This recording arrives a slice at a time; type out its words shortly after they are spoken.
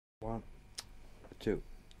1, 2,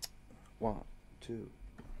 1, 2.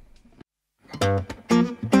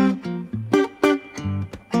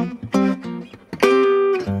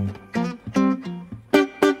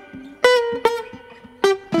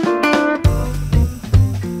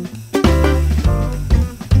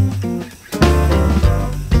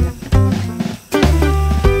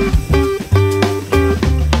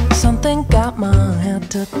 Something got my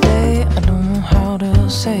head today, I don't know how to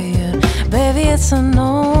say it. Baby, it's a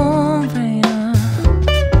no-brainer.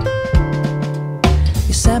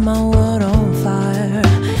 You set my world on fire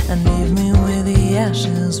and leave me with the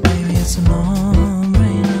ashes. Baby, it's a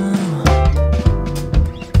no-brainer.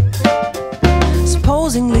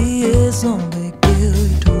 Supposingly it's no big deal,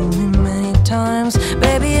 you told me many times.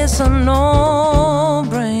 Baby, it's a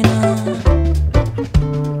no-brainer.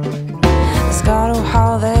 It's got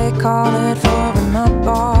how they call it for a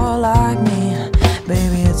nutball like me.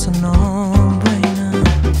 Baby, it's a no-brainer.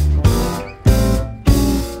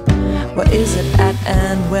 Where is it at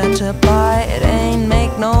and where to buy? It ain't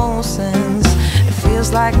make no sense. It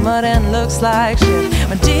feels like mud and looks like shit.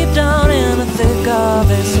 When deep down in the thick of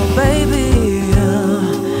it. So baby,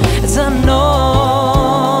 it's a no-brainer.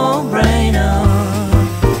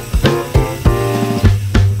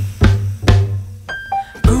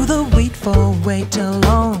 Grew the wheat for way too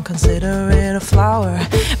long, consider it a flower.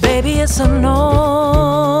 Baby, it's a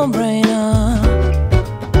no-brainer.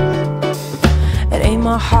 It ate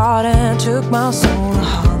my heart and took my soul. The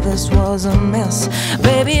harvest was a mess.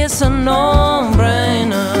 Baby, it's a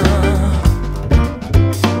no-brainer.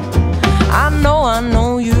 I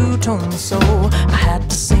know you told me so. I had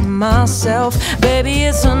to see myself. Baby,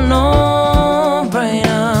 it's a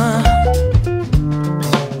no-brainer.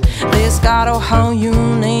 This got how you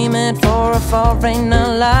name it for a foreigner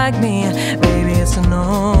like me. Baby, it's a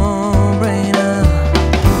no-brainer.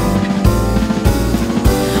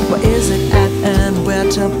 Where is it at and where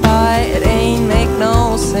to buy? It ain't make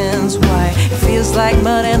no sense. Why? It feels like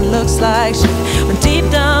mud and looks like shit. When deep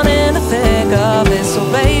down in the thick of it. So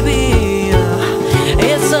baby,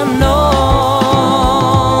 it's a no-brainer.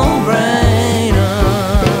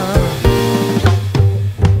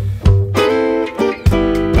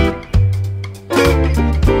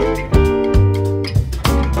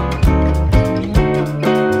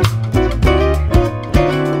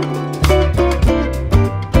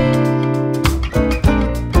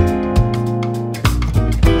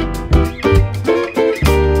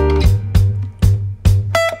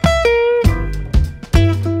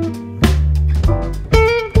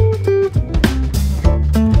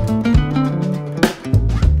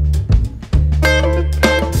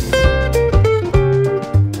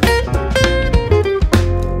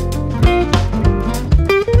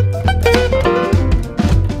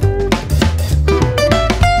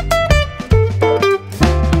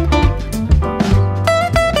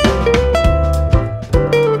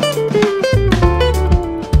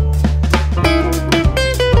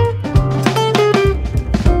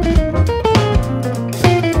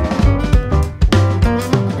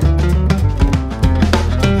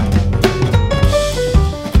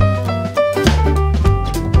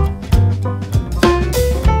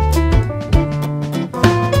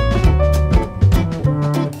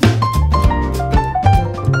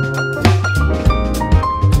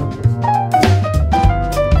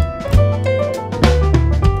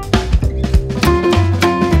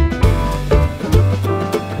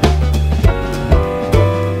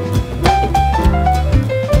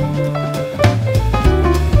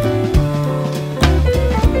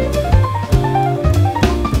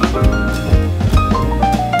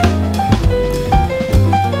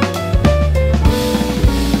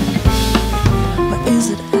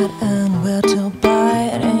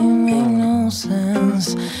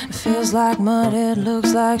 Like mud, it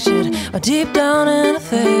looks like shit. But deep down in the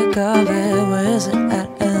thick of it. Where is it at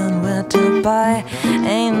and where to buy?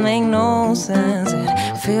 Ain't make no sense.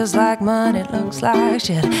 It feels like mud, it looks like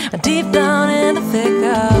shit. But deep down in the thick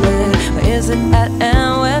of it. Where is it at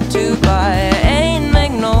and where to buy? Ain't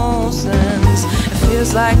make no sense. It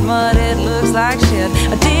feels like mud, it looks like shit.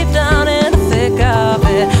 But deep down in the thick of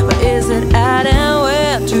it. Where is it at and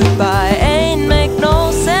where to buy? Ain't make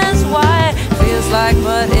no sense. Why? Feels like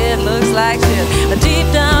mud.